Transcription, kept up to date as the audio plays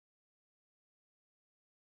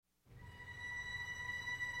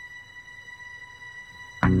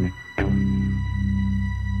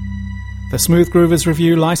The Smooth Groovers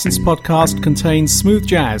Review licensed podcast contains smooth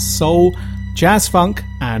jazz, soul, jazz funk,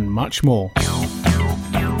 and much more.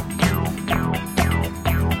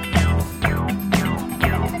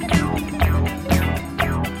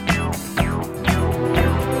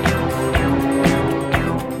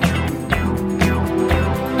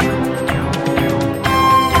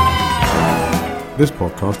 This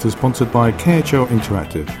podcast is sponsored by KHL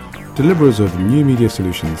Interactive, deliverers of new media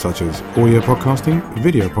solutions such as audio podcasting,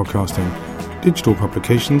 video podcasting, digital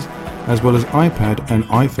publications, as well as iPad and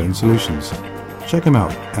iPhone solutions. Check them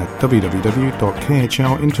out at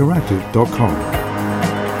www.khlinteractive.com.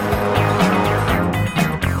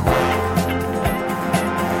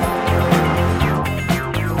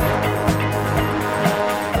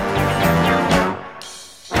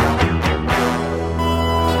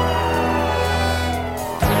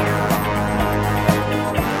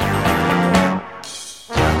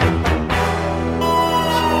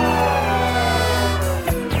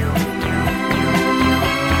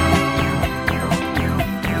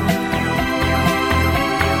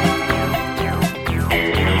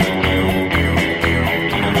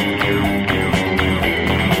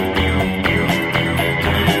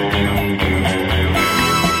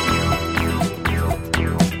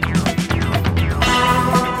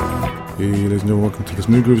 Welcome to the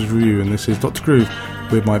Smooth Groovers Review, and this is Dr. Groove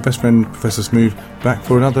with my best friend Professor Smooth, back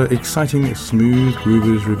for another exciting Smooth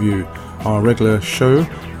Groovers Review, our regular show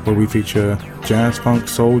where we feature jazz, funk,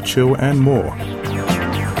 soul, chill and more.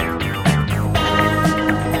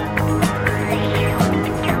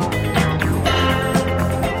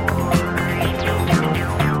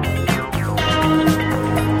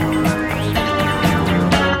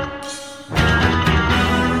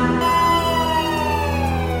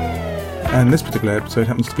 And this particular episode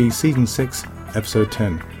happens to be Season 6, Episode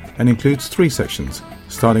 10, and includes 3 sections,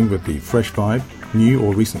 starting with the Fresh Vibe, new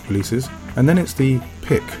or recent releases, and then it's the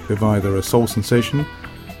Pick with either a soul sensation,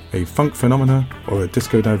 a funk phenomena, or a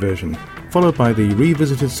disco diversion, followed by the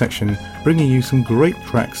Revisited section bringing you some great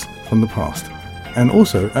tracks from the past, and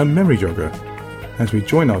also a memory jogger, as we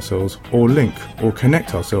join ourselves or link or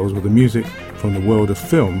connect ourselves with the music from the world of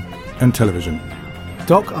film and television.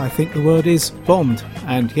 Doc, I think the word is Bond,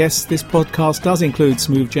 and yes, this podcast does include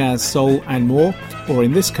smooth jazz, soul and more, or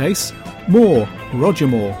in this case, Moore, Roger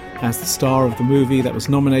Moore, as the star of the movie that was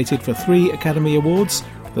nominated for 3 Academy Awards,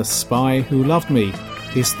 The Spy Who Loved Me,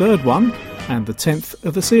 his 3rd one, and the 10th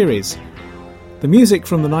of the series. The music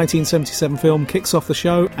from the 1977 film kicks off the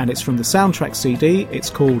show, and it's from the soundtrack CD. It's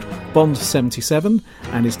called Bond 77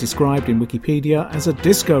 and is described in Wikipedia as a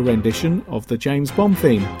disco rendition of the James Bond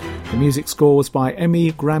theme. The music score was by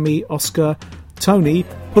Emmy, Grammy, Oscar, Tony,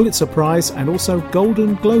 Pulitzer Prize and also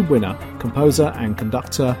Golden Globe winner, composer and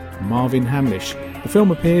conductor Marvin Hamlish. The film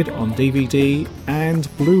appeared on DVD and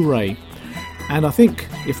Blu-ray. And I think,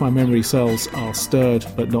 if my memory cells are stirred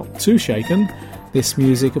but not too shaken, this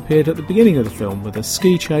music appeared at the beginning of the film with a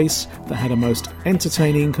ski chase that had a most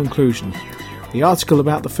entertaining conclusion. The article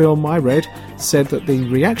about the film I read said that the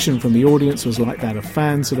reaction from the audience was like that of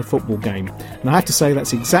fans at a football game. And I have to say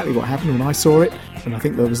that's exactly what happened when I saw it, and I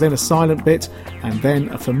think there was then a silent bit, and then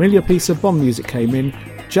a familiar piece of Bond music came in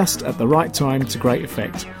just at the right time to great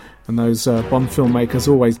effect. And those Bond filmmakers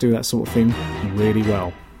always do that sort of thing really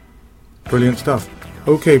well. Brilliant stuff.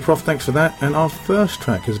 Okay, Prof, thanks for that. And our first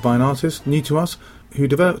track is by an artist new to us who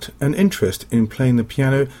developed an interest in playing the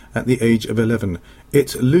piano at the age of 11.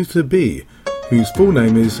 It's Luther B., whose full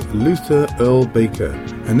name is Luther Earl Baker,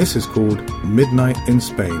 and this is called Midnight in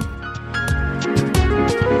Spain.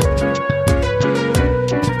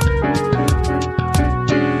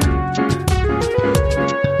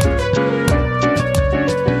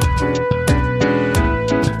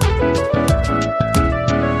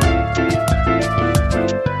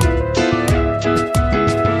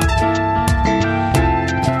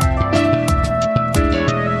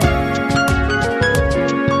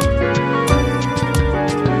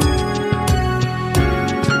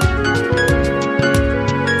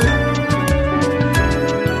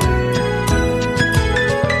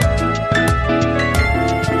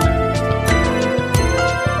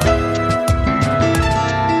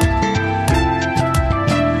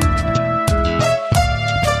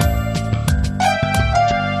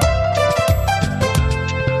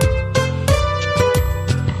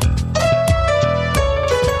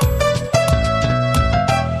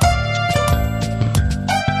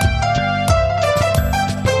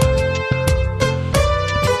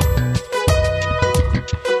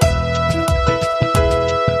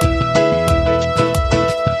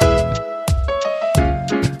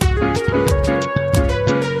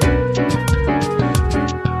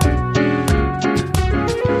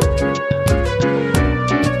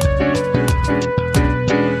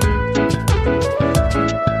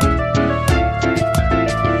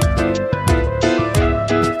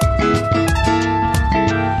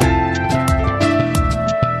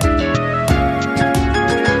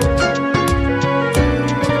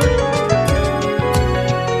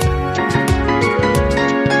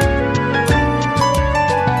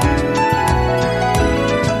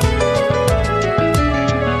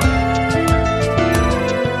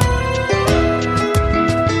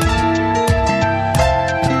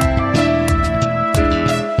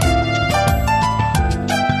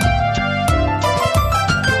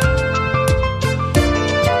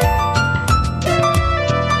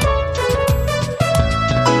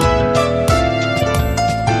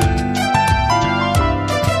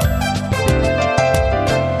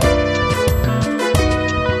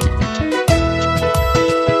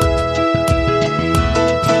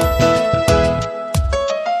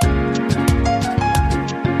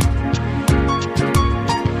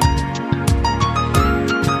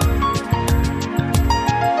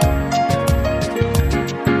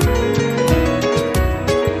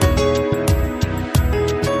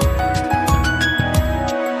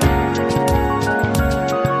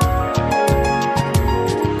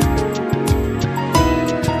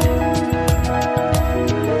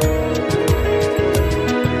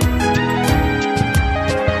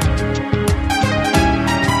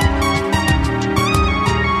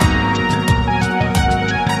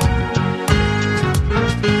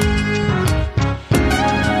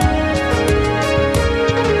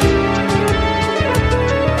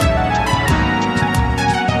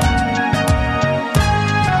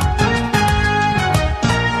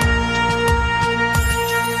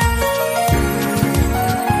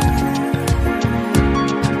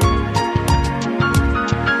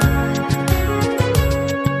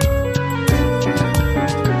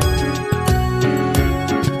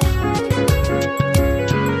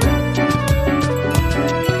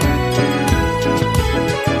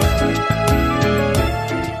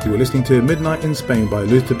 listening to Midnight in Spain by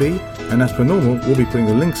Luther B, and as per normal, we'll be putting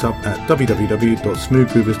the links up at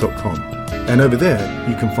www.smoothgroovers.com. And over there,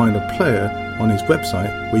 you can find a player on his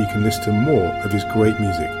website where you can listen to more of his great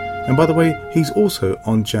music. And by the way, he's also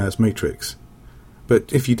on Jazz Matrix.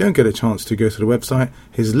 But if you don't get a chance to go to the website,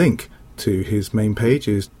 his link to his main page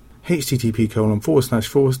is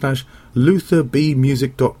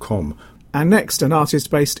http://lutherbmusic.com. And next, an artist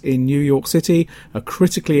based in New York City, a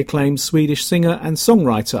critically acclaimed Swedish singer and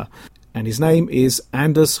songwriter. And his name is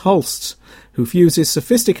Anders Holst, who fuses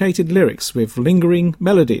sophisticated lyrics with lingering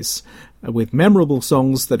melodies, with memorable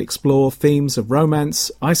songs that explore themes of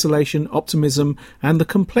romance, isolation, optimism, and the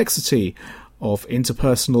complexity of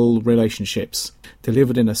interpersonal relationships,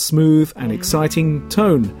 delivered in a smooth and exciting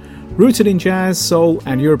tone. Rooted in jazz, soul,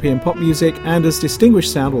 and European pop music, Anders'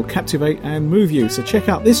 distinguished sound will captivate and move you. So check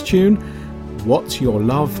out this tune, What Your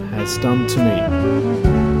Love Has Done to Me.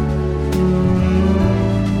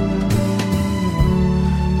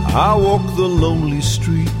 I walk the lonely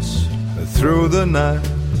streets through the night,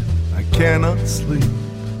 I cannot sleep.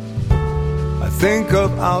 I think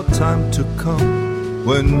of our time to come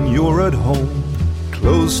when you're at home,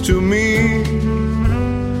 close to me.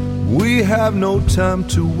 We have no time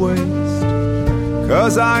to waste,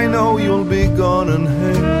 'cause I know you'll be gone in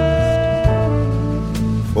haste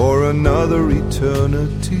for another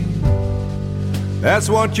eternity. That's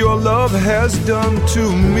what your love has done to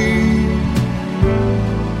me.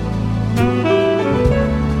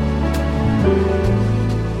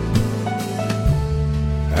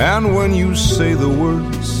 And when you say the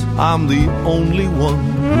words, I'm the only one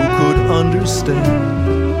who could understand.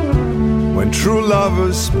 When true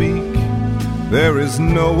lovers speak, there is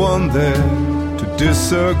no one there to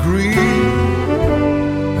disagree.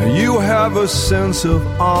 And you have a sense of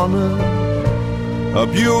honor, a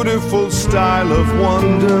beautiful style of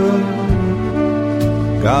wonder.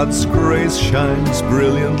 God's grace shines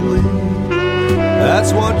brilliantly.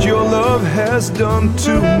 That's what your love has done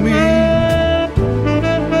to me.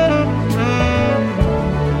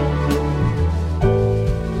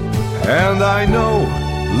 And I know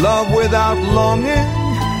love without longing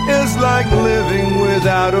is like living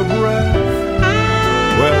without a breath.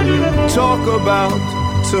 Well, you talk about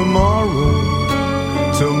tomorrow,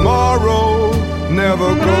 tomorrow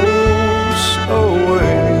never goes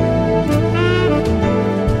away.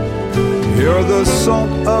 You're the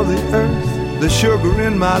salt of the earth, the sugar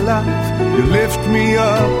in my life. You lift me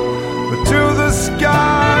up to the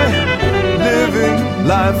sky. Living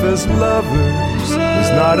life as lovers is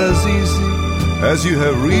not as easy as you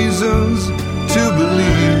have reasons to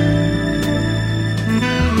believe.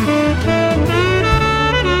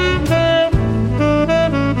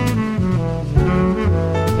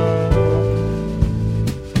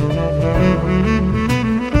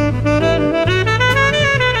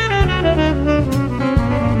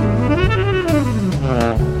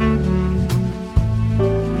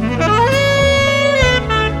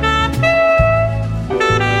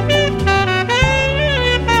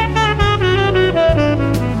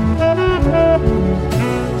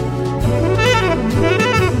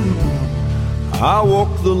 I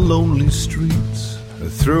walk the lonely streets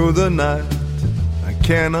through the night, I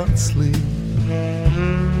cannot sleep.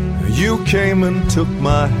 You came and took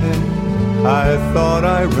my hand, I thought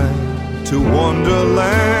I ran to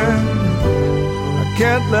Wonderland. I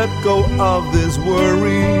can't let go of this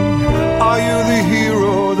worry. Are you the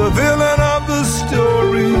hero, the villain of the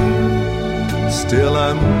story? Still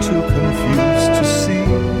I'm too confused to see.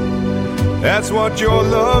 That's what your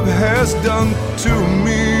love has done to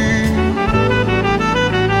me.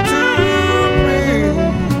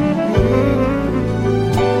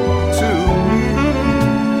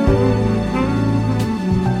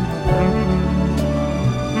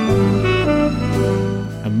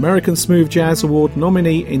 American Smooth Jazz Award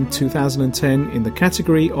nominee in 2010 in the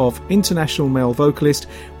category of International Male Vocalist,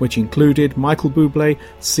 which included Michael Bublé,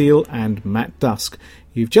 Seal and Matt Dusk.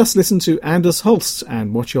 You've just listened to Anders Holst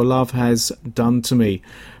and What Your Love Has Done to Me,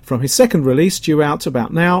 from his second release due out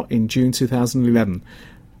about now in June 2011.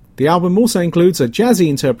 The album also includes a jazzy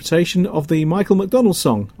interpretation of the Michael McDonald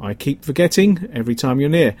song, I Keep Forgetting Every Time You're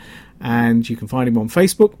Near. And you can find him on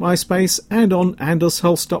Facebook, MySpace, and on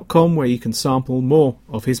andersholst.com, where you can sample more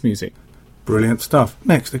of his music. Brilliant stuff.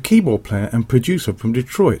 Next, a keyboard player and producer from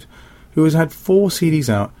Detroit, who has had 4 CDs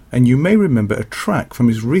out, and you may remember a track from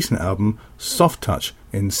his recent album, Soft Touch,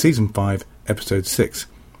 in Season 5, Episode 6.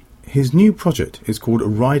 His new project is called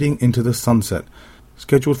Riding Into the Sunset,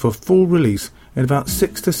 scheduled for full release in about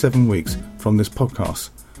 6 to 7 weeks from this podcast.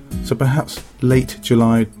 So perhaps late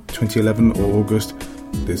July 2011 or August.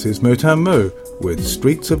 This is Motown Mo with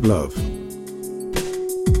Streets of Love.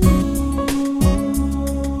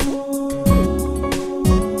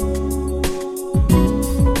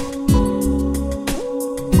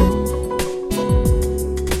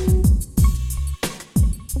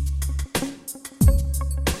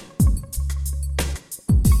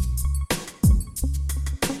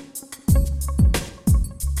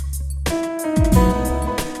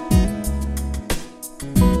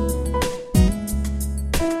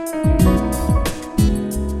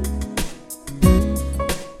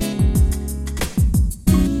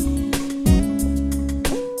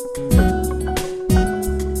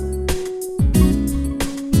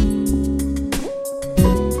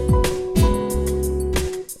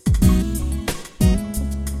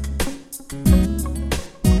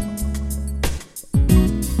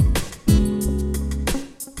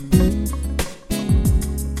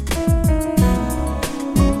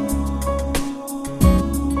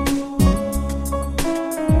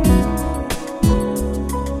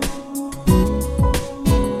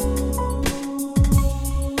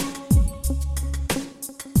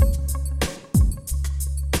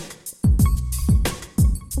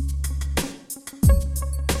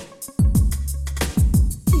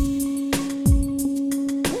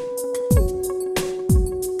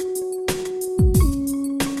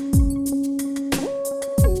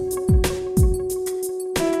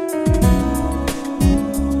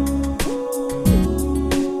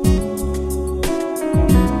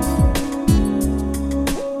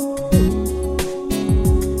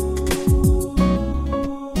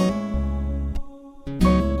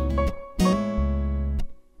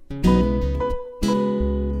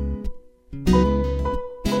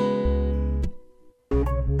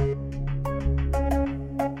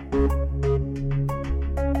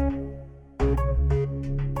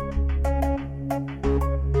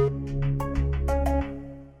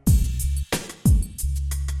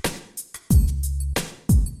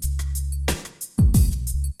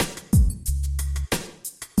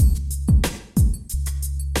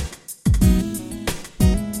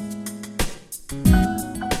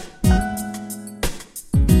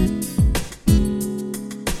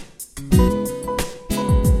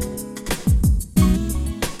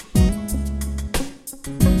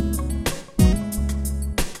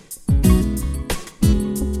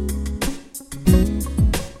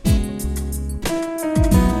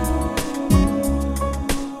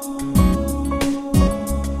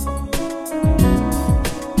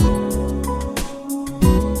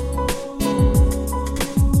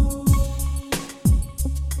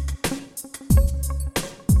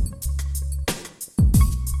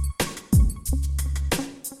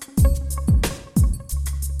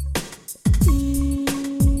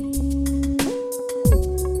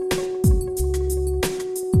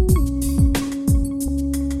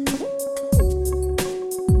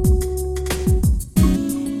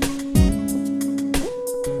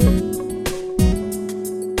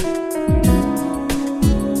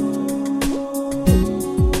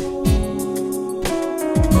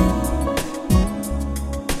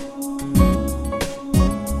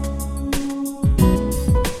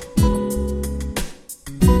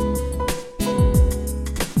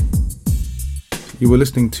 you were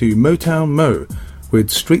listening to Motown Mo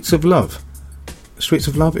with Streets of Love. Streets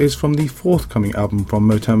of Love is from the forthcoming album from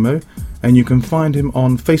Motown Mo, and you can find him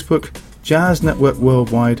on Facebook, Jazz Network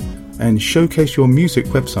Worldwide, and Showcase Your Music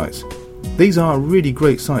websites. These are really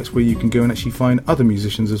great sites where you can go and actually find other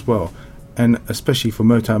musicians as well, and especially for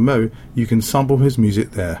Motown Mo, you can sample his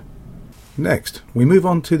music there. Next, we move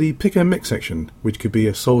on to the pick and mix section, which could be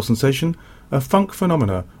a soul sensation, a funk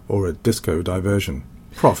phenomena, or a disco diversion.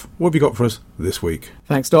 Prof, what have you got for us this week?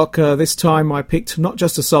 Thanks, Doc. This time I picked not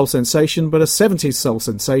just a soul sensation, but a 70s soul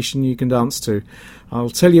sensation you can dance to. I'll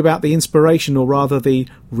tell you about the inspiration, or rather the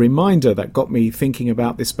reminder that got me thinking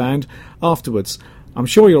about this band afterwards. I'm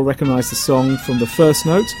sure you'll recognise the song from the first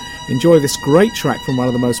note. Enjoy this great track from one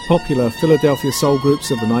of the most popular Philadelphia soul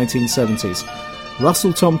groups of the 1970s.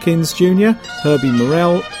 Russell Tompkins Jr., Herbie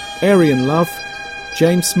Morrell, Arian Love,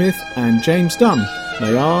 James Smith and James Dunn.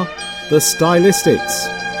 They are the Stylistics.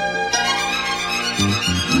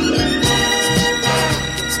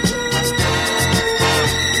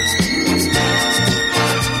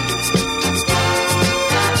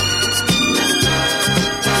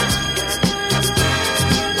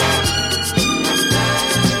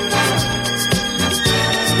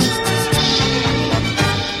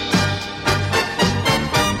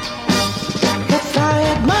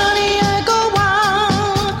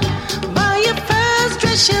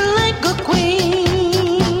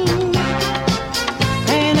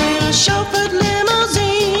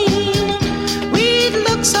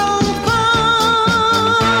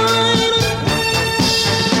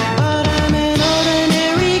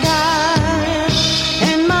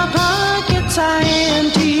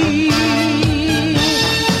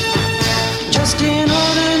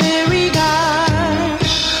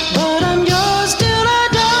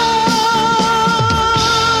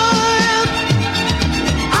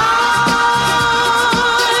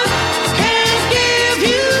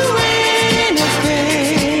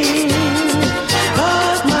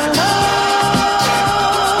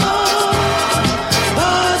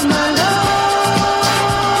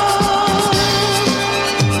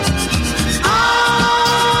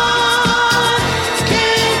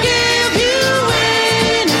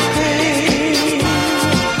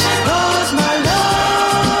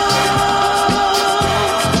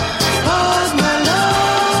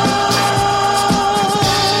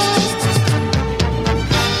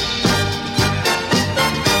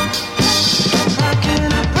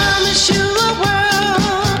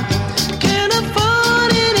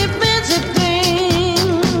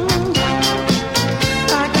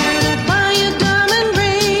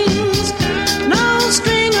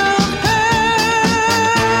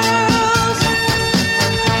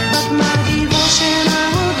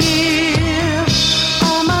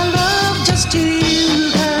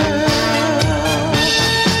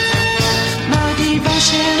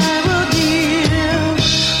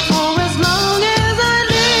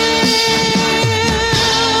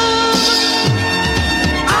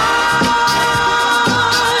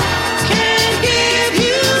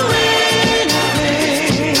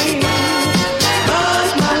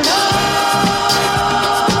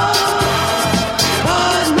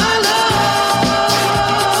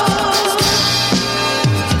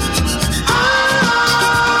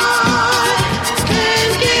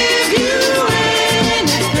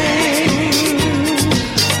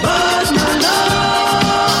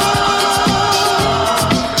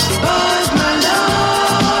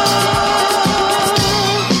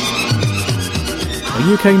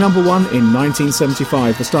 UK number one in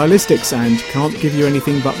 1975, the Stylistics, and Can't Give You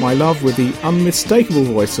Anything But My Love, with the unmistakable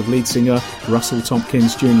voice of lead singer Russell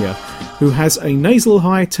Tompkins Jr., who has a nasal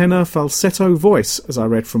high tenor falsetto voice, as I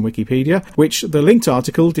read from Wikipedia, which the linked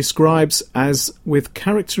article describes as with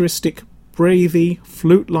characteristic breathy,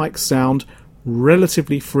 flute-like sound,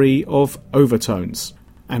 relatively free of overtones.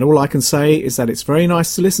 And all I can say is that it's very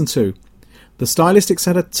nice to listen to. The Stylistics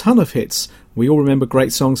had a ton of hits. We all remember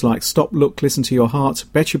great songs like Stop, Look, Listen to Your Heart,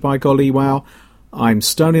 Bet You By Golly Wow, I'm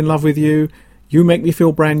Stone in Love With You, You Make Me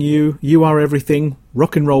Feel Brand New, You Are Everything,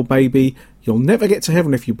 Rock and Roll Baby, You'll Never Get to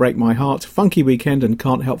Heaven If You Break My Heart, Funky Weekend and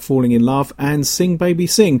Can't Help Falling in Love, and Sing Baby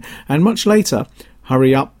Sing, and much later,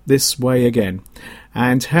 Hurry Up This Way Again.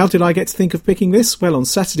 And how did I get to think of picking this? Well, on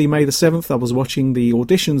Saturday, May the 7th, I was watching the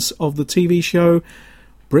auditions of the TV show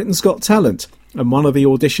Britain's Got Talent, and one of the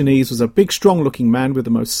auditionees was a big, strong-looking man with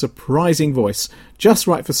the most surprising voice, just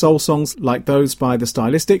right for soul songs like those by the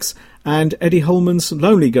Stylistics and Eddie Holman's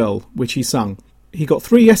Lonely Girl, which he sung. He got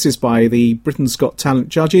 3 yeses by the Britain's Got Talent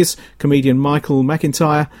judges, comedian Michael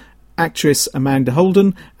McIntyre, actress Amanda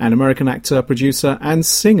Holden, and American actor, producer and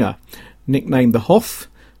singer, nicknamed the Hoff,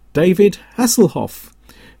 David Hasselhoff.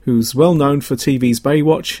 who's well known for TV's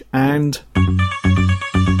Baywatch and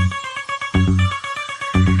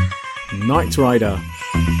Knight Rider.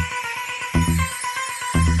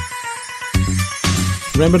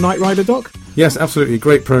 Remember Knight Rider, Doc? Yes, absolutely.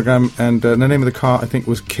 Great programme. And the name of the car, I think,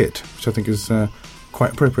 was Kit, which I think is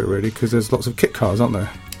quite appropriate, really, because there's lots of Kit cars, aren't there?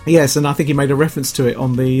 Yes, and I think he made a reference to it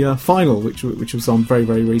on the final, which was on very,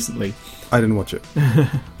 very recently. I didn't watch it.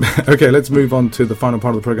 Okay, let's move on to the final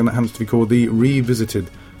part of the programme that happens to be called the Revisited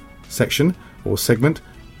section, or segment,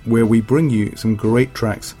 where we bring you some great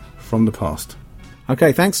tracks from the past.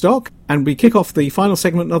 Okay, thanks, Doc. And we kick off the final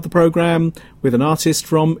segment of the programme with an artist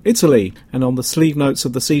from Italy. And on the sleeve notes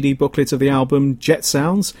of the CD booklet of the album Jet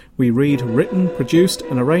Sounds, we read written, produced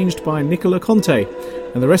and arranged by Nicola Conte.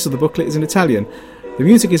 And the rest of the booklet is in Italian. The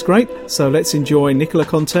music is great, so let's enjoy Nicola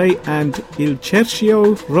Conte and Il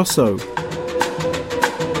Cerchio Rosso.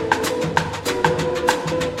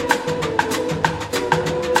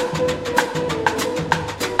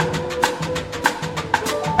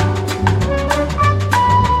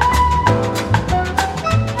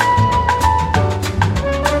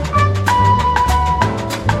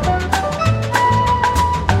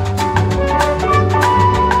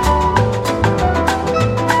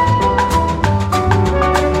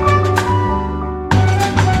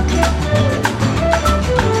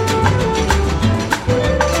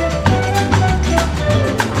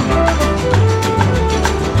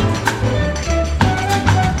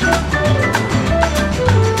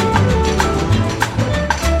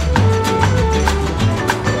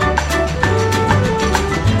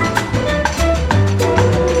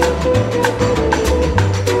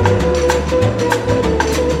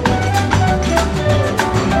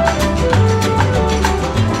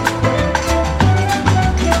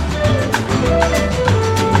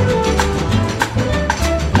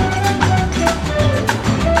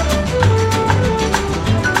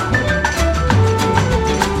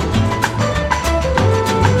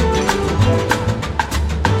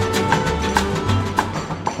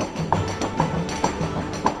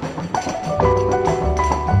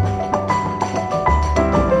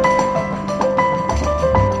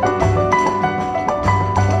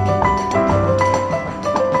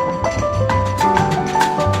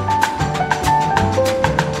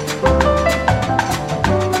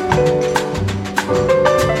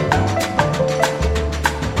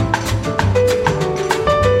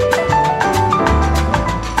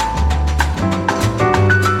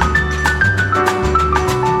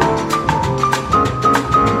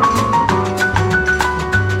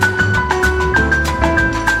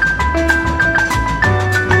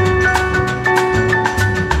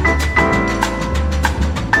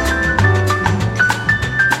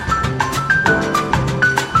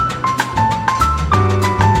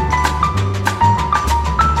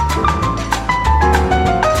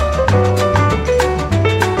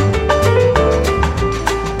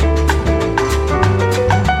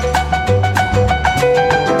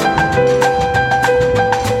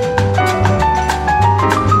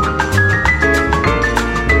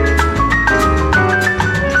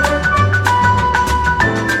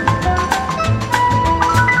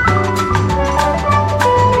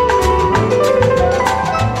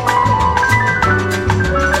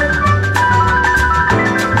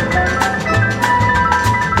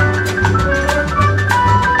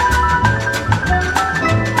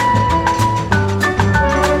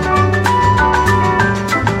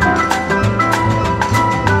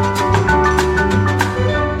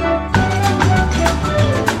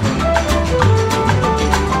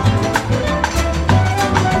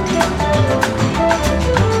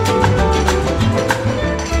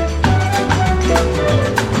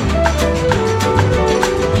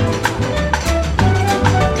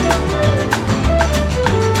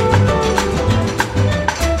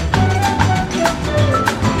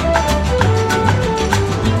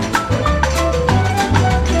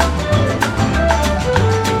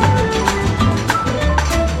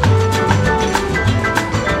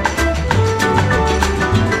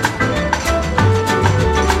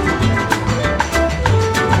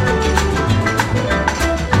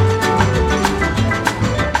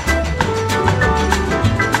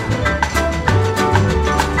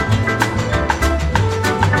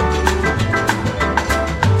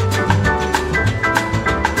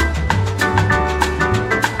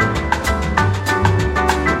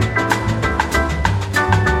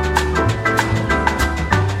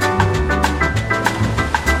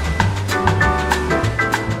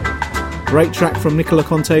 Great track from Nicola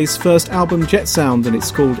Conte's first album Jet Sound, and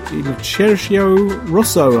it's called Il Cerchio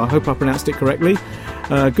Rosso. I hope I pronounced it correctly.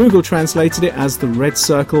 Google translated it as The Red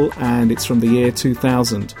Circle, and it's from the year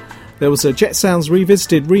 2000. There was a Jet Sounds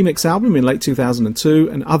Revisited remix album in late 2002,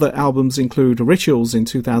 and other albums include Rituals in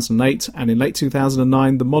 2008, and in late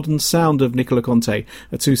 2009, The Modern Sound of Nicola Conte,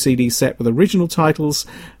 a 2-CD set with original titles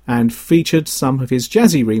and featured some of his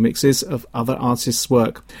jazzy remixes of other artists'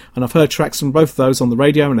 work. And I've heard tracks from both of those on the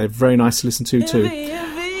radio, and they're very nice to listen to too.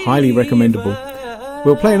 Highly recommendable.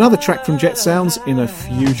 We'll play another track from Jet Sounds in a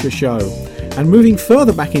future show. And moving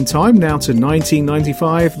further back in time, now to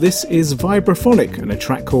 1995, this is Vibraphonic and a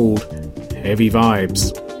track called Heavy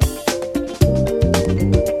Vibes.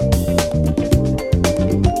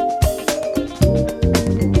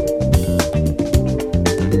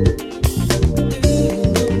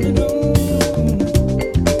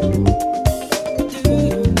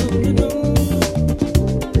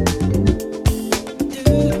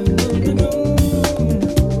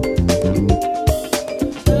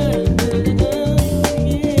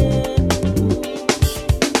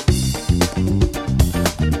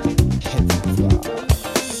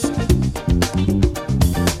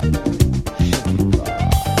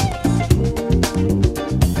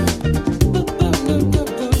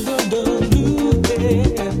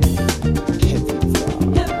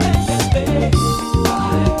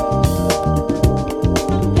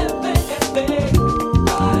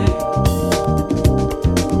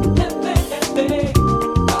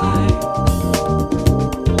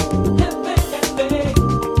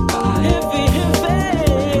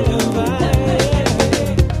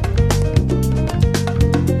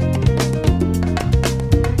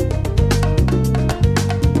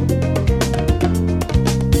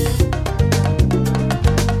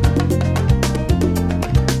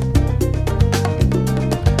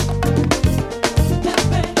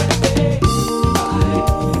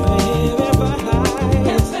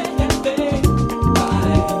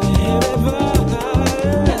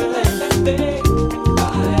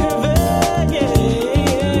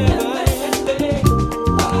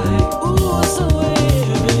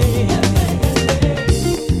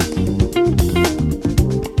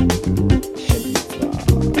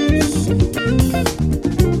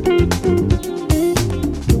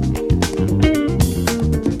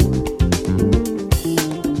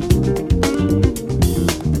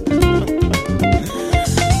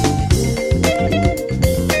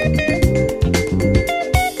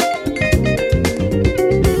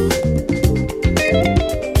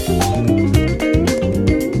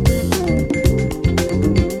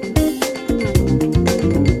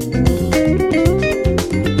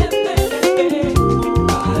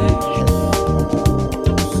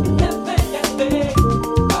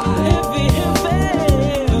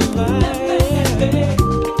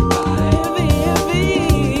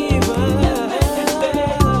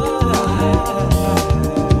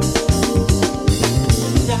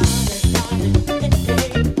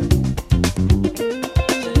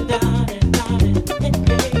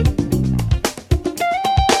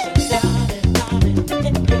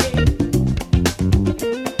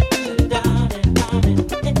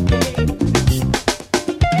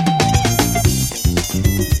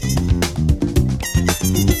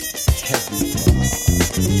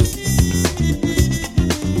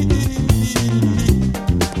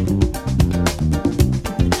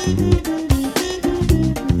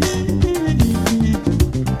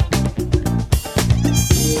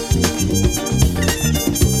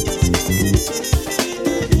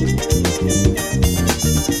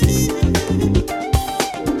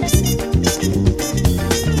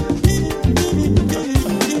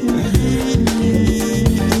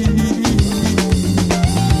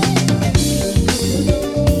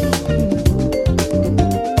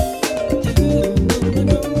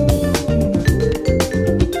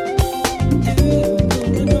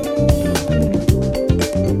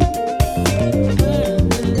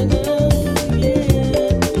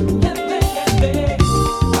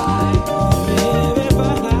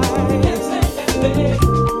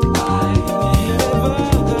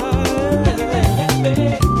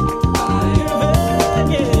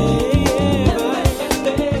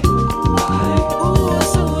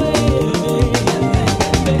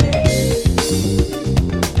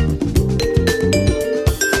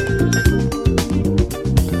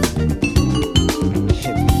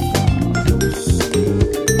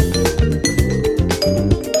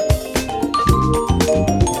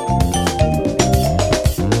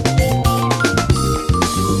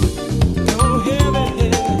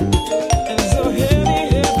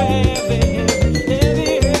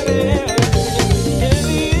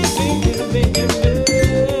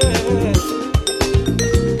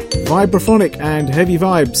 Vibraphonic and Heavy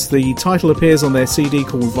Vibes. The title appears on their CD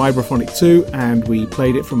called Vibraphonic 2, and we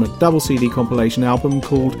played it from a double CD compilation album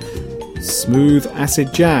called Smooth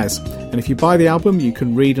Acid Jazz. And if you buy the album, you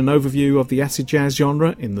can read an overview of the acid jazz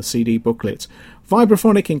genre in the CD booklet.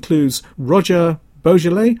 Vibraphonic includes Roger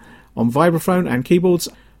Beaujolais on vibraphone and keyboards,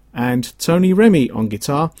 and Tony Remy on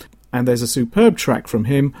guitar, and there's a superb track from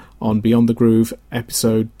him on Beyond the Groove,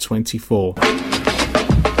 episode 24.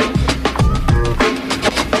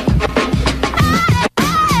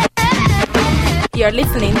 You're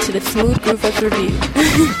listening to the Smooth Groovers Review.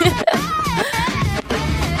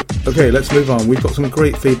 Okay, let's move on. We've got some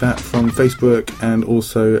great feedback from Facebook and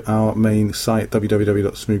also our main site,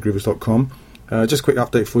 www.smoothgroovers.com. Just a quick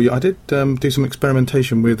update for you. I did do some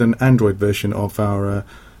experimentation with an Android version of our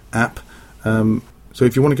app. So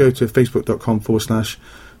if you want to go to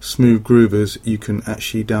facebook.com/smoothgroovers, you can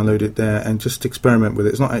actually download it there and just experiment with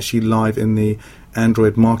it. It's not actually live in the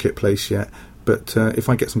Android marketplace yet, but if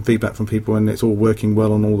I get some feedback from people and it's all working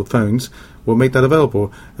well on all the phones, we'll make that available.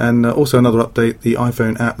 And also another update, the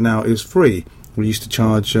iPhone app now is free. We used to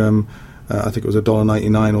charge, I think it was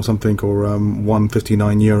 $1.99 or something, or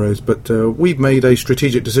 €1.59. But we've made a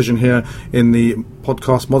strategic decision here in the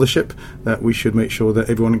podcast mothership that we should make sure that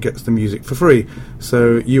everyone gets the music for free.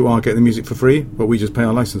 So you are getting the music for free, but we just pay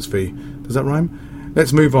our license fee. Does that rhyme?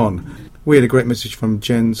 Let's move on. We had a great message from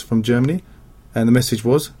Jens from Germany. And the message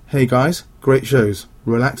was, "Hey guys, great shows,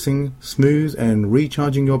 relaxing, smooth and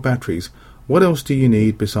recharging your batteries. What else do you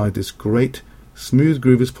need besides this great Smooth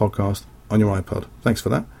Groovers podcast on your iPod?" Thanks for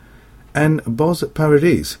that. And Boz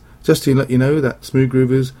Paradis, just to let you know that Smooth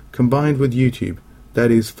Groovers combined with YouTube,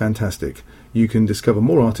 that is fantastic. You can discover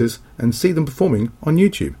more artists and see them performing on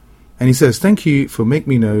YouTube. And he says, "Thank you for making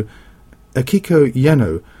me know Akiko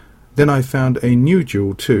Yano. Then I found a new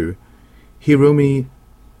jewel too, Hiromi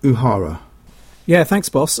Uhara." Yeah, thanks,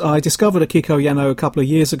 boss. I discovered Akiko Yano a couple of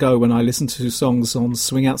years ago when I listened to songs on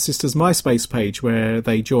Swing Out Sisters' MySpace page, where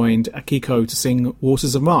they joined Akiko to sing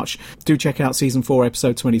Waters of March. Do check out Season 4,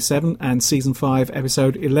 Episode 27, and Season 5,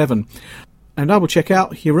 Episode 11. And I will check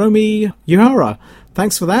out Hiromi Uhara.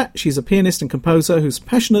 Thanks for that. She's a pianist and composer whose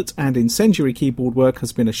passionate and incendiary keyboard work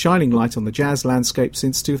has been a shining light on the jazz landscape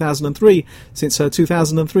since 2003, since her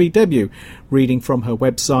 2003 debut. Reading from her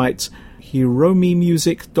website,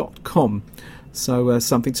 hiromimusic.com. So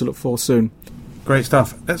something to look for soon. Great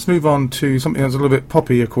stuff. Let's move on to something that's a little bit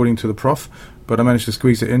poppy, according to the prof, but I managed to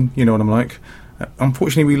squeeze it in. You know what I'm like.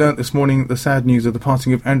 Unfortunately, we learnt this morning the sad news of the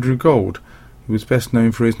passing of Andrew Gold, who was best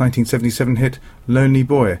known for his 1977 hit Lonely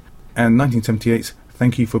Boy and 1978's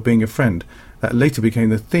Thank You for Being a Friend, that later became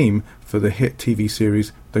the theme for the hit TV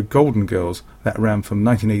series The Golden Girls that ran from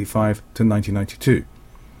 1985 to 1992.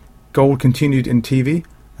 Gold continued in TV,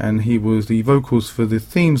 and he was the vocals for the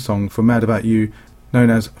theme song for Mad About You, known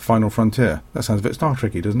as Final Frontier. That sounds a bit Star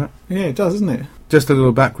Trek-y, doesn't it? Yeah, it does, doesn't it? Just a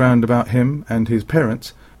little background about him and his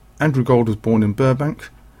parents. Andrew Gold was born in Burbank.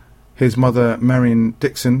 His mother, Marion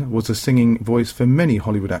Dixon, was a singing voice for many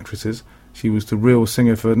Hollywood actresses. She was the real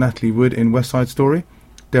singer for Natalie Wood in West Side Story,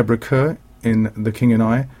 Deborah Kerr in The King and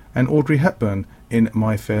I, and Audrey Hepburn in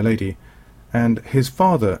My Fair Lady. And his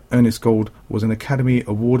father, Ernest Gold, was an Academy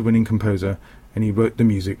Award-winning composer, and he wrote the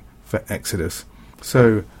music for Exodus.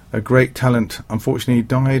 So, a great talent, unfortunately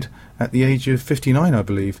died at the age of 59, I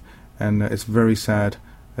believe, and it's very sad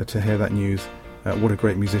to hear that news. What a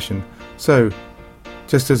great musician. So,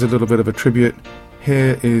 just as a little bit of a tribute,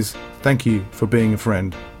 here is Thank You for Being a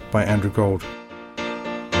Friend by Andrew Gold.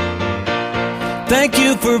 Thank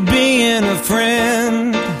you for being a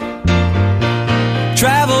friend.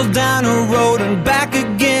 Travel down a road and back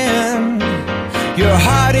again. Your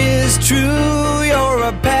heart is true, you're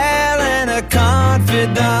a pal and a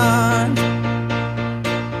confidant.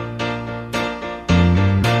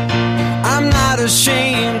 I'm not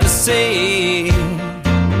ashamed to say,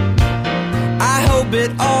 I hope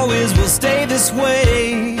it always will stay this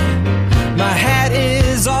way. My hat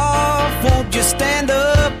is off, won't you stand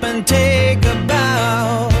up and take a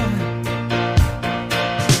bow?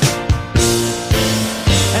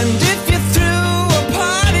 And if you threw a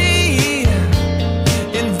party,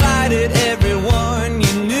 invited everyone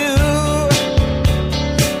you knew,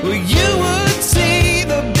 well, you would see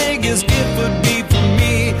the biggest gift would be from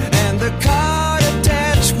me, and the card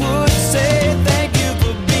attached would say, thank you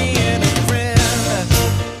for being a friend.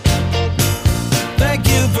 Thank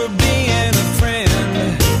you for being a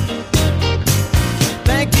friend.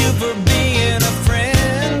 Thank you for being a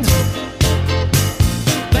friend.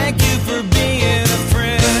 Thank you for being a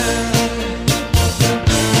friend.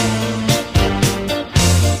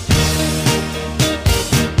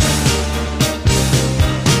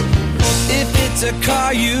 If it's a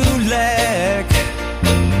car you lack,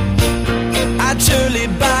 I'd surely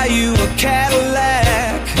buy you a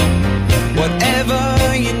Cadillac.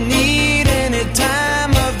 Whatever you need,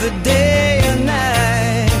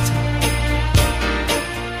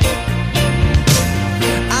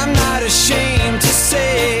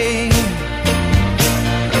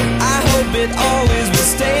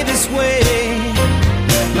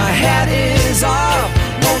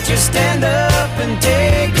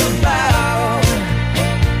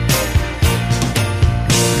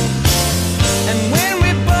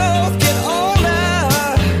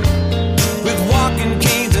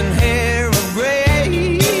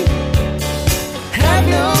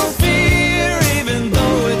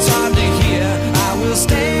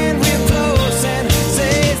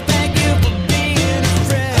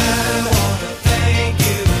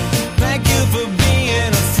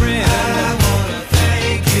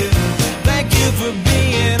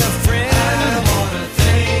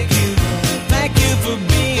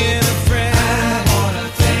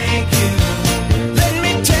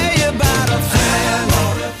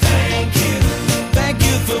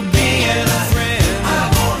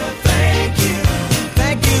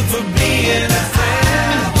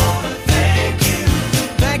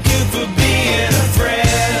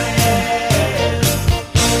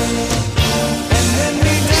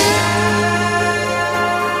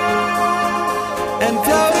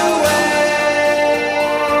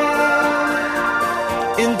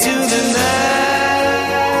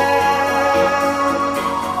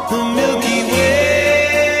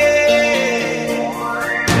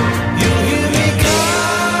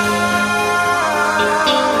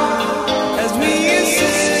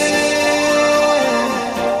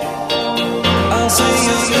 say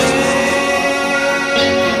your name.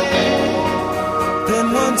 Then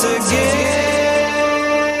once again,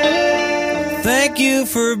 thank you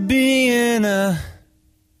for being a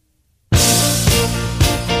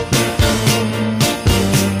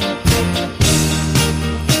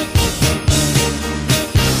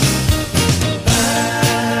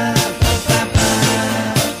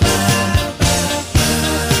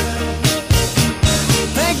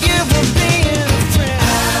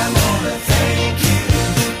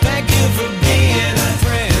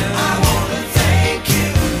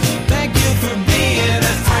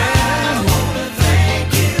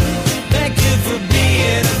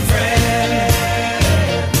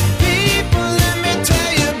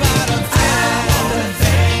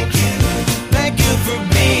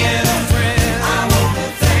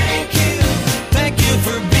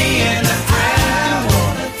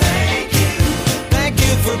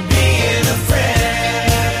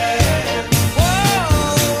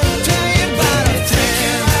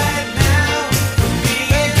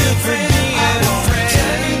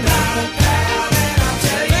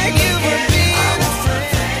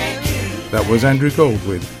That was Andrew Gold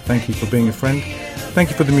with Thank You for Being a Friend. Thank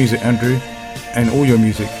you for the music, Andrew, and all your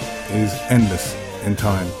music is endless in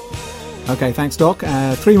time. Okay, thanks, Doc.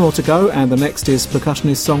 3 more to go, and the next is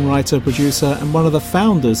percussionist, songwriter, producer, and one of the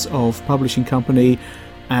founders of publishing company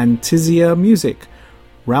Antizia Music,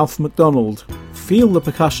 Ralph McDonald. Feel the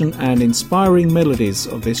percussion and inspiring melodies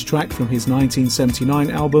of this track from his 1979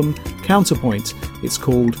 album Counterpoint. It's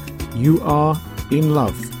called You Are in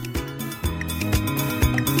Love.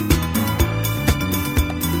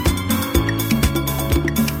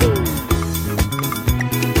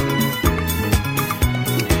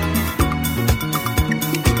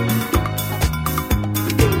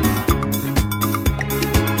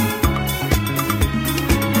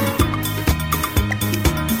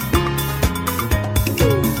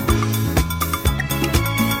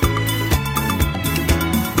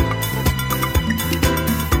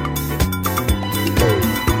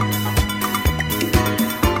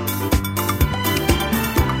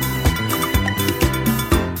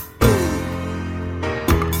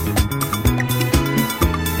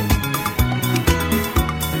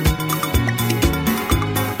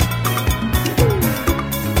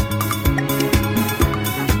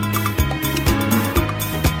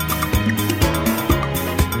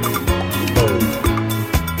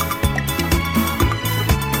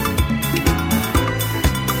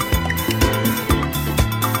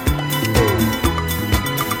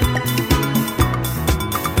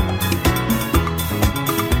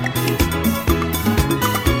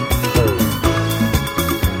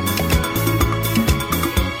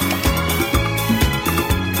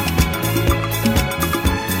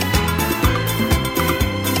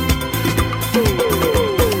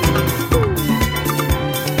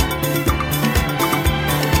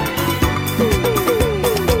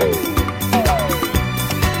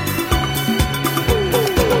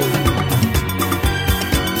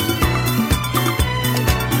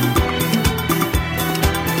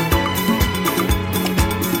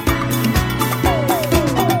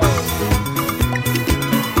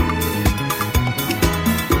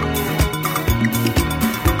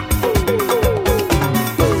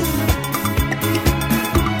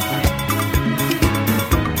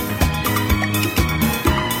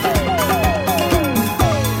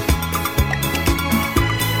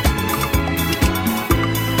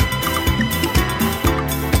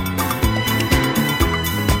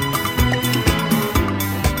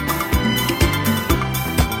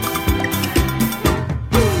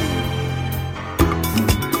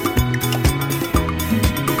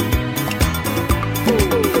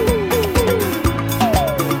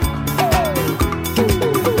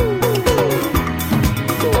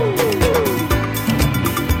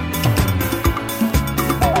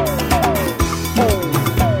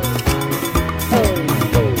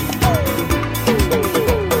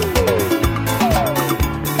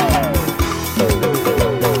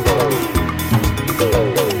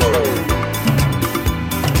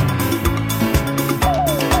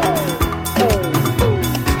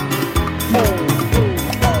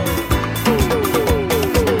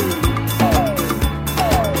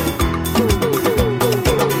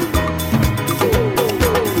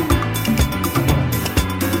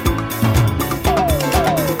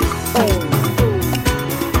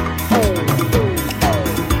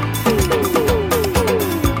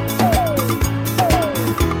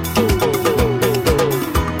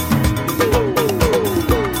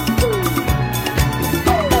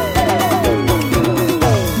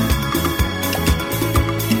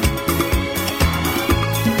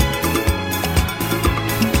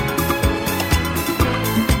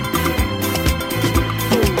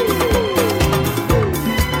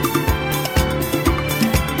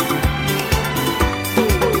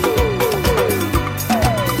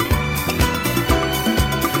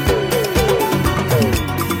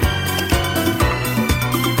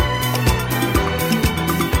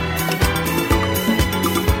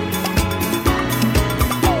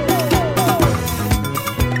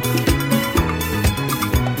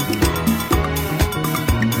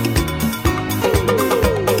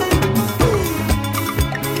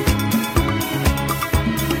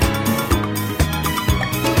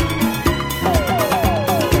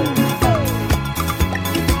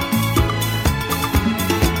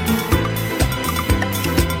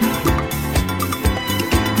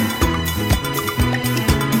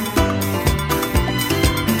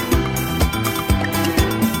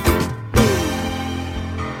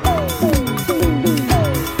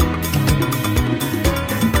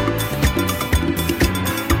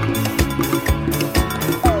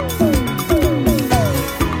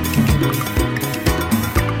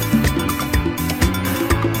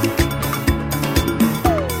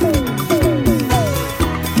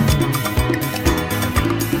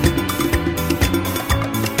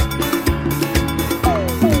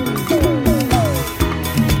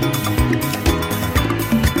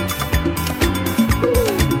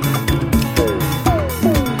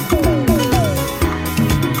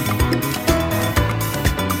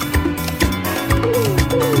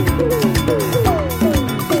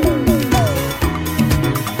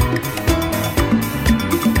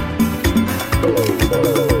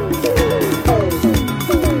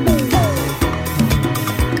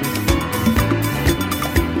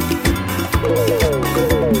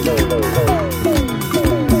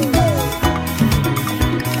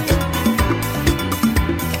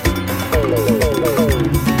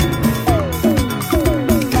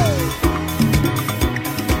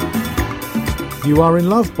 You Are in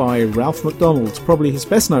Love by Ralph MacDonald. Probably his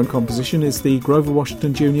best known composition is the Grover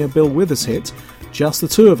Washington Jr. Bill Withers hit, Just the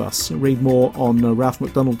Two of Us. Read more on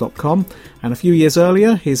ralphmacdonald.com. And a few years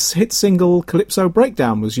earlier, his hit single Calypso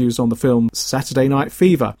Breakdown was used on the film Saturday Night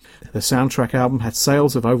Fever. The soundtrack album had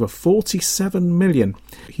sales of over 47 million.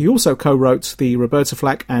 He also co-wrote the Roberta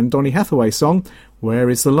Flack and Donny Hathaway song Where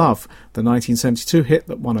Is the Love, the 1972 hit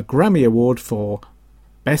that won a Grammy Award for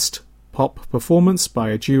Best Pop Performance by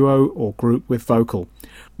a Duo or Group with Vocal.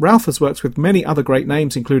 Ralph has worked with many other great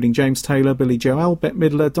names, including James Taylor, Billy Joel, Bette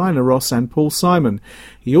Midler, Dinah Ross and Paul Simon.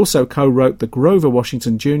 He also co-wrote the Grover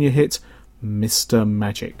Washington Jr. hit Mr.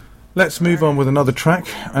 Magic. Let's move on with another track,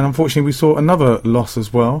 and unfortunately we saw another loss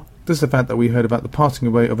as well. This is the fact that we heard about the passing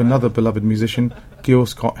away of another beloved musician, Gil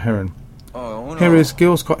Scott-Heron. Here is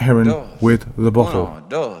Gil Scott-Heron with The Bottle. 1,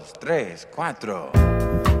 2, 3, 4.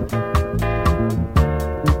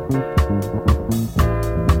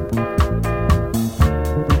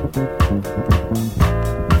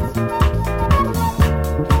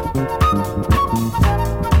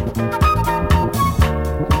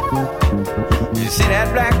 See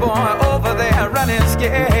that black boy over there running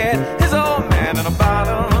scared, his old man in a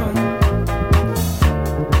bottle.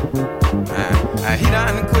 He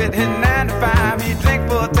done quit his 9 to 5, he drink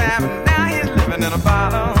full time and now he's living in a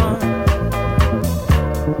bottle.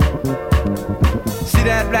 See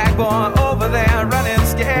that black boy over there running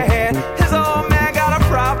scared, his old man got a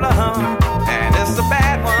problem, and it's a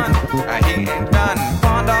bad one. He ain't done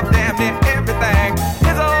pawned off damn near everything,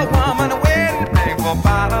 his old woman waiting to pay for a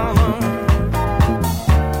bottle.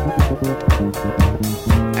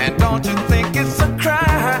 And don't you think it's a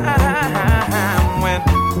crime when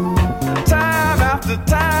time after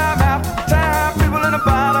time after time people in a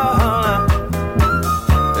bottle,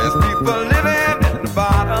 there's people living in a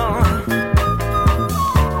bottle.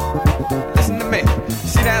 Listen to me,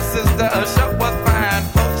 see that sister, her shirt was fine,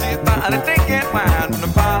 but she started drinking wine from the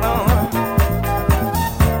bottle.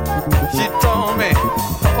 She told me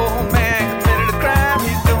the old man committed a crime,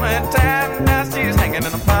 he's doing time, now she's hanging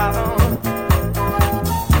in a bottle.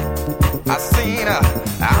 I seen her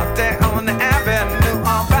out there on the avenue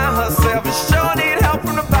all by herself, and sure need help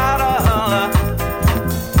from the bottle.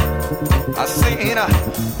 I seen her,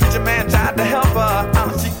 preacher man tried to help her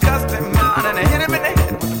out, she cussed him out and hit him in the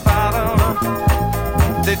head with the bottle.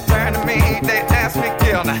 They turned to me, they asked me,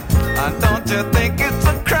 Gil, now don't you think it's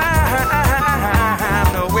a crime?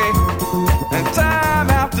 No way. And time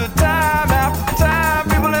after time after time,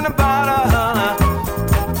 people in the bottle,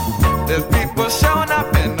 there's people showing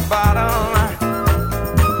up in the bottle.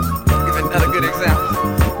 Give another good example.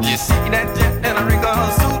 You see that jet in a Ringo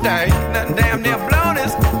suit, that damn near blown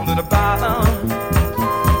his cool to the bottle.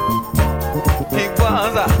 He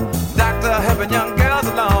was a doctor helping young girls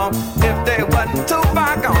along. If they wasn't too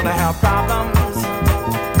far gone to have problems.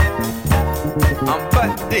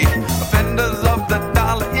 But the offenders of the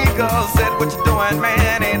Dollar Eagle said, what you doing,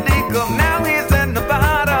 man, ain't legal. Now he's in the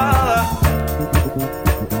bottle.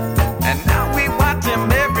 And now we watch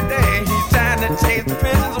him every day. He's trying to chase the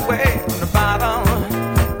prisons away from the bottle.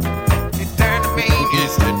 He turned to me, he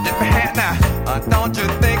said, "If I had now, don't you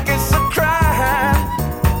think it's a crime?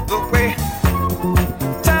 The way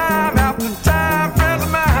time after time, friends of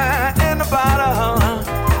mine in the bottle.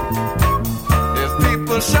 There's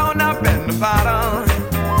people showing up in the bottle."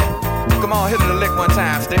 Come on, hit it a lick one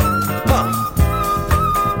time, stick.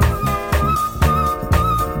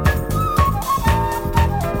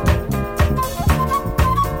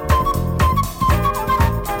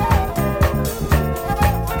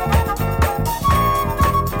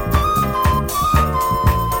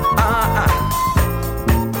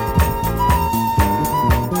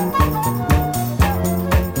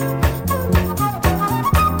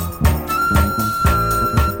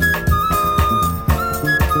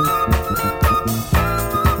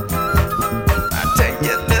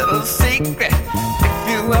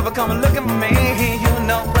 Come looking for me, you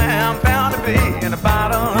know where I'm bound to be in a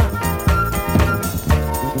bottle.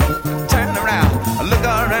 Turn around, look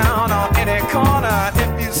around on any corner.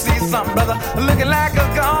 If you see some brother looking like a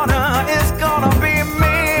goner, it's gonna be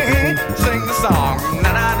me. Sing the song.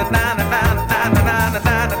 Na na na na na na na na na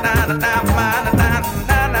na na na na na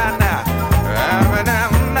na na na.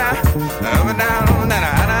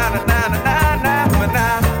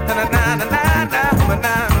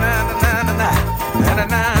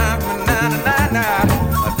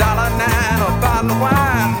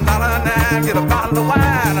 Get a bottle of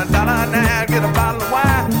wine, $1.09, get a bottle of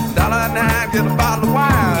wine, $1.09, get a bottle of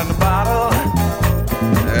wine, a bottle.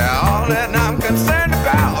 Yeah, all that I'm concerned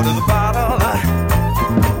about is a bottle.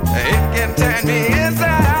 It can turn me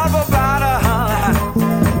inside out of a bottle.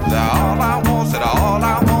 All I want is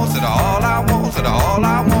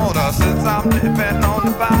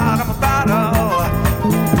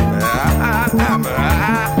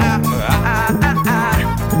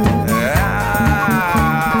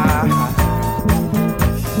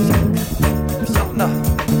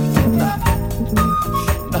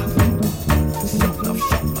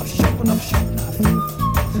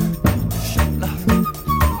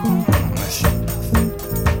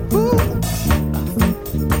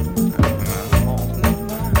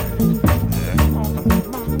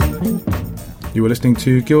You were listening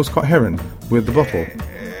to Gil Scott-Heron with The Bottle.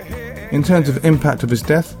 In terms of impact of his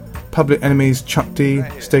death, Public Enemy's Chuck D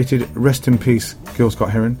stated, "Rest in peace, Gil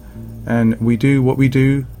Scott-Heron, and we do what we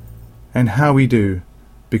do and how we do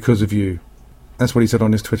because of you." That's what he said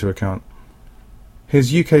on his Twitter account.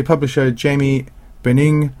 His UK publisher Jamie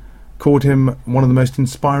Benning called him one of the most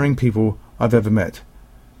inspiring people I've ever met.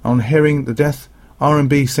 On hearing the death,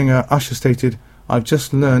 R&B singer Usher stated, "I've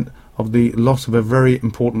just learnt of the loss of a very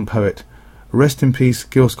important poet. Rest in peace,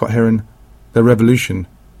 Gil Scott-Heron. The revolution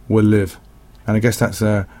will live." And I guess that's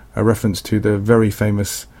a reference to the very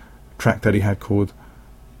famous track that he had called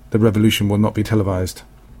 "The Revolution Will Not Be Televised."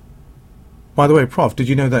 By the way, Prof, did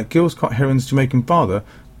you know that Gil Scott-Heron's Jamaican father,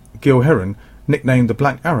 Gil Heron, nicknamed the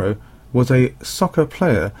Black Arrow, was a soccer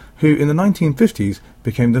player who in the 1950s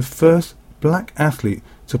became the first black athlete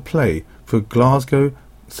to play for Glasgow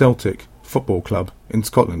Celtic Football Club in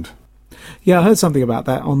Scotland? Yeah, I heard something about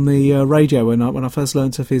that on the radio when I first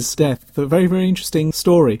learnt of his death. A very, very interesting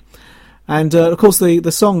story. And, of course,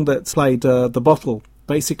 the song that played, The Bottle,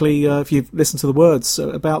 basically, if you've listened to the words,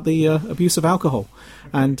 about the abuse of alcohol.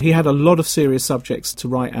 And he had a lot of serious subjects to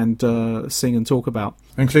write and sing and talk about.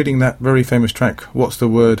 Including that very famous track, What's the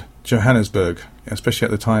Word, Johannesburg, especially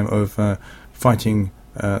at the time of fighting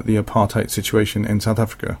the apartheid situation in South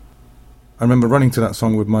Africa. I remember running to that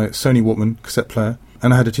song with my Sony Walkman cassette player,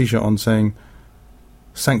 and I had a t-shirt on saying,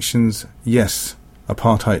 "Sanctions, yes.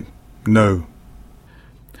 Apartheid, no."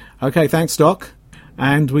 OK, thanks, Doc.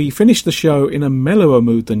 And we finished the show in a mellower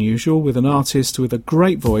mood than usual with an artist with a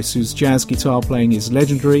great voice whose jazz guitar playing is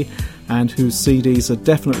legendary and whose CDs are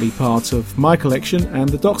definitely part of my collection and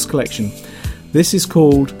the Doc's collection. This is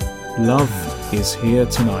called Love Is Here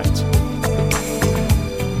Tonight.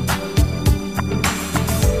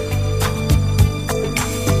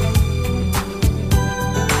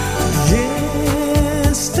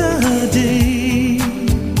 Yesterday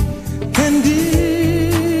can disappear.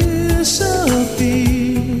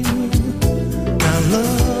 Now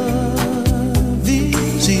love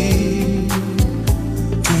is here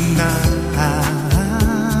tonight.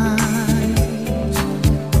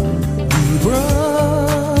 We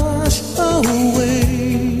brush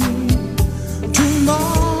away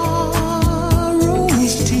tomorrow's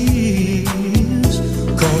tears,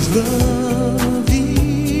 'cause love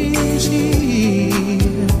is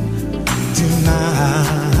here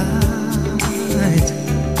tonight.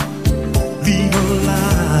 Leave a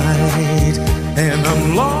light and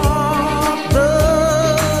unlock the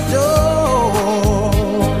door.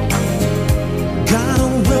 Gotta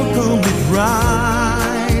welcome it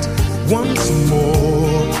right once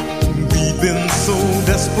more. We've been so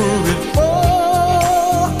desperate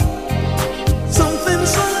for something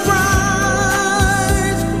so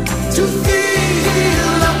bright to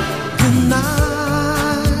feel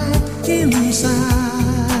tonight inside.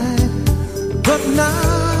 But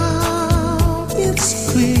now it's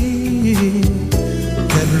clear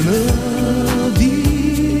that love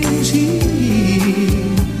is here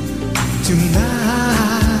tonight.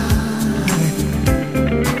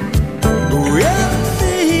 Oh,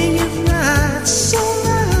 everything is not so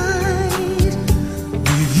right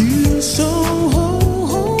with you so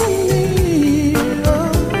near.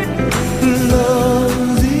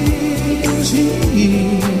 Love is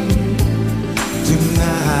here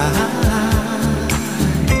tonight,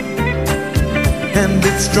 and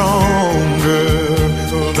it's stronger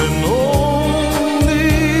than only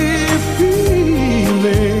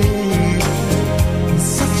feeling.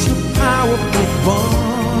 Such a powerful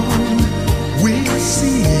bond we're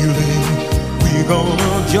sealing. We're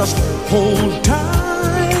gonna just hold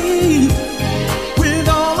tight with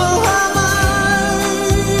all of our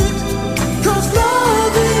might, 'cause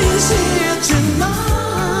love is here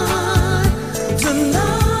tonight,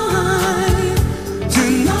 tonight,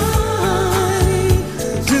 tonight,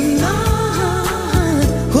 tonight.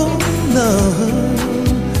 Oh, love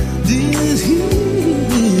is here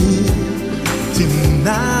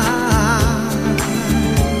tonight.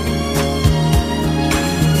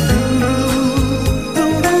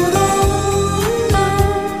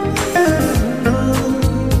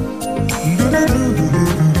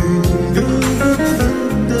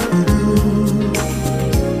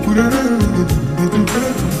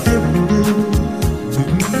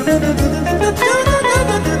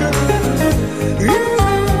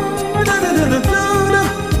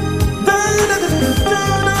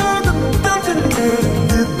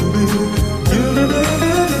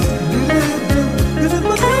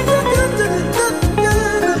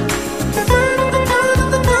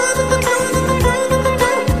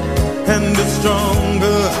 And it's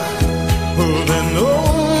stronger than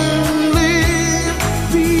only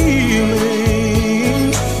feeling.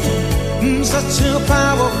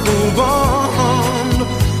 powerful bond.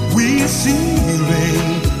 We're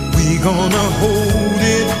sealing, we're gonna hold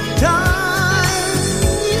it tight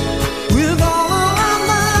with all of our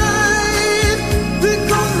might,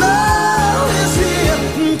 because love is here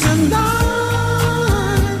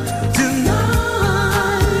tonight, tonight,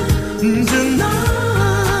 tonight,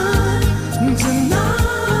 tonight.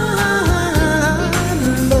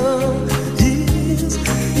 Love is here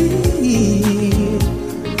tonight.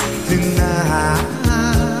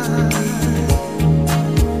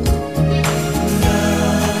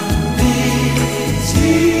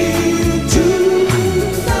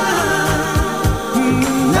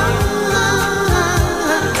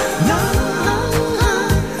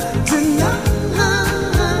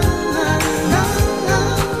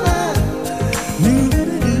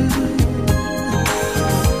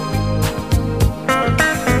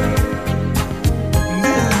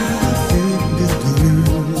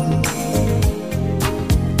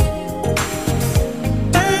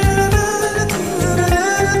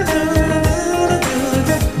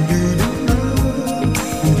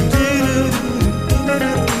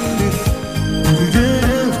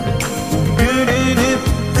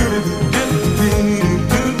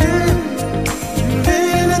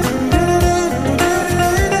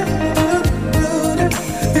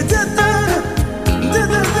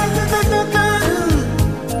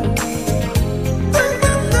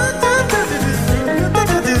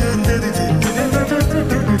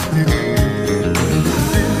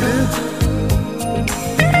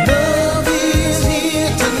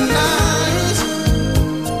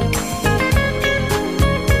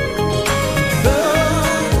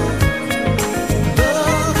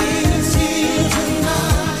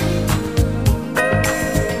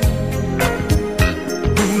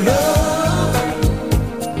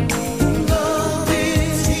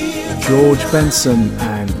 George Benson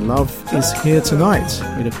and Love Is Here Tonight.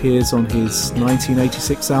 It appears on his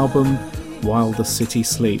 1986 album While the City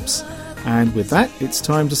Sleeps. And with that, it's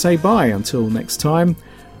time to say bye until next time.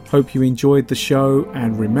 Hope you enjoyed the show,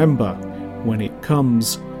 and remember, when it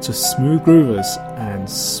comes to smooth groovers and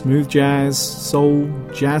smooth jazz, soul,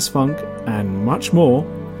 jazz funk and much more,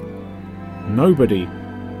 nobody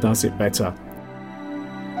does it better.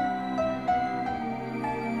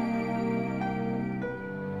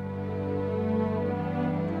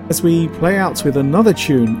 As we play out with another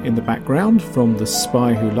tune in the background from The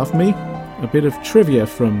Spy Who Loved Me, a bit of trivia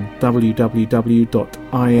from www.imdb.com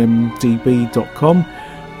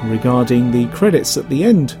regarding the credits at the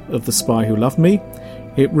end of The Spy Who Loved Me.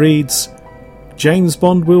 It reads, James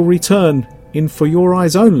Bond will return in For Your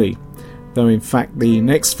Eyes Only, though in fact the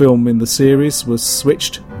next film in the series was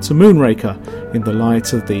switched to Moonraker in the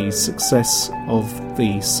light of the success of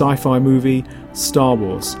the sci-fi movie Star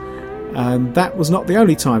Wars. And that was not the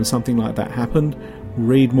only time something like that happened.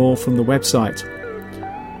 Read more from the website.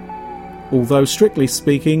 Although strictly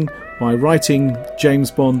speaking, by writing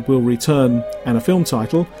James Bond will return and a film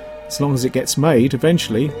title, as long as it gets made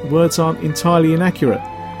eventually, words aren't entirely inaccurate.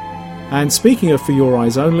 And speaking of For Your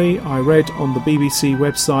Eyes Only, I read on the BBC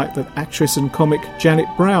website that actress and comic Janet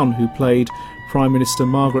Brown, who played Prime Minister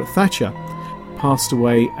Margaret Thatcher, passed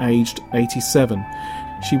away aged 87.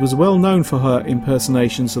 She was well known for her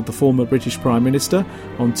impersonations of the former British Prime Minister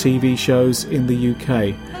on TV shows in the UK,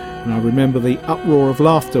 and I remember the uproar of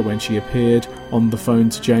laughter when she appeared on the phone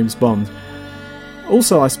to James Bond.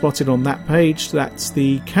 Also, I spotted on that page that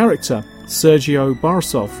the character Sergio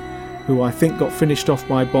Borisov, who I think got finished off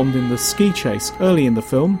by Bond in the ski chase early in the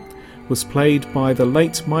film, was played by the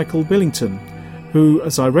late Michael Billington, who,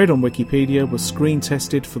 as I read on Wikipedia, was screen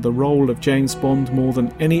tested for the role of James Bond more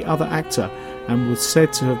than any other actor, and was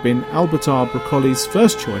said to have been Albert R. Brocoli's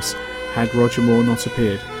first choice had Roger Moore not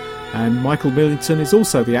appeared. And Michael Billington is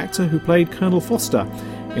also the actor who played Colonel Foster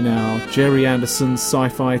in our Jerry Anderson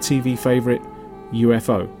sci-fi TV favourite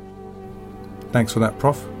UFO. Thanks for that,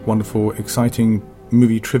 Prof. Wonderful, exciting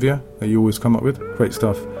movie trivia that you always come up with. Great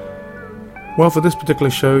stuff. Well, for this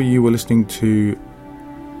particular show, you were listening to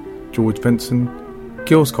George Benson,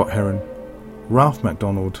 Gil Scott-Heron, Ralph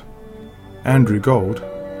MacDonald, Andrew Gold,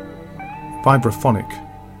 Vibraphonic,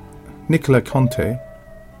 Nicola Conte,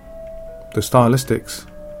 The Stylistics,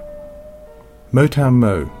 Motown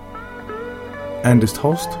Mo, Anders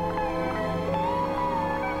Holst,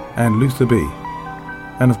 and Luther B.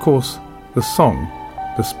 And of course, the song,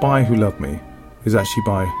 The Spy Who Loved Me, is actually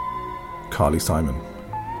by Carly Simon.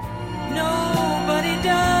 Nobody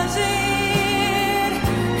does it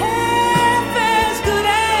half as good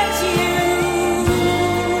as you,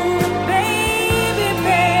 baby,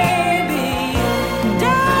 baby,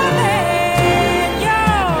 darling,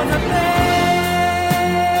 you're the best.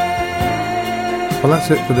 Well,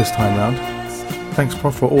 that's it for this time round. Thanks,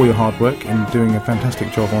 Prof, for all your hard work in doing a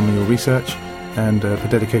fantastic job on your research and the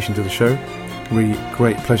dedication to the show. Really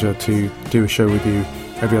great pleasure to do a show with you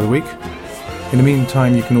every other week. In the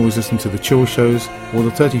meantime, you can always listen to the Chill shows or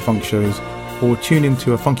the 30 Funk shows, or tune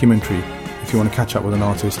into a Funkymentary if you want to catch up with an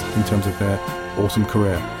artist in terms of their awesome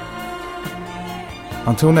career.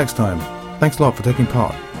 Until next time, thanks a lot for taking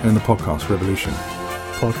part in the Podcast Revolution.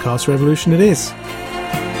 Podcast Revolution it is.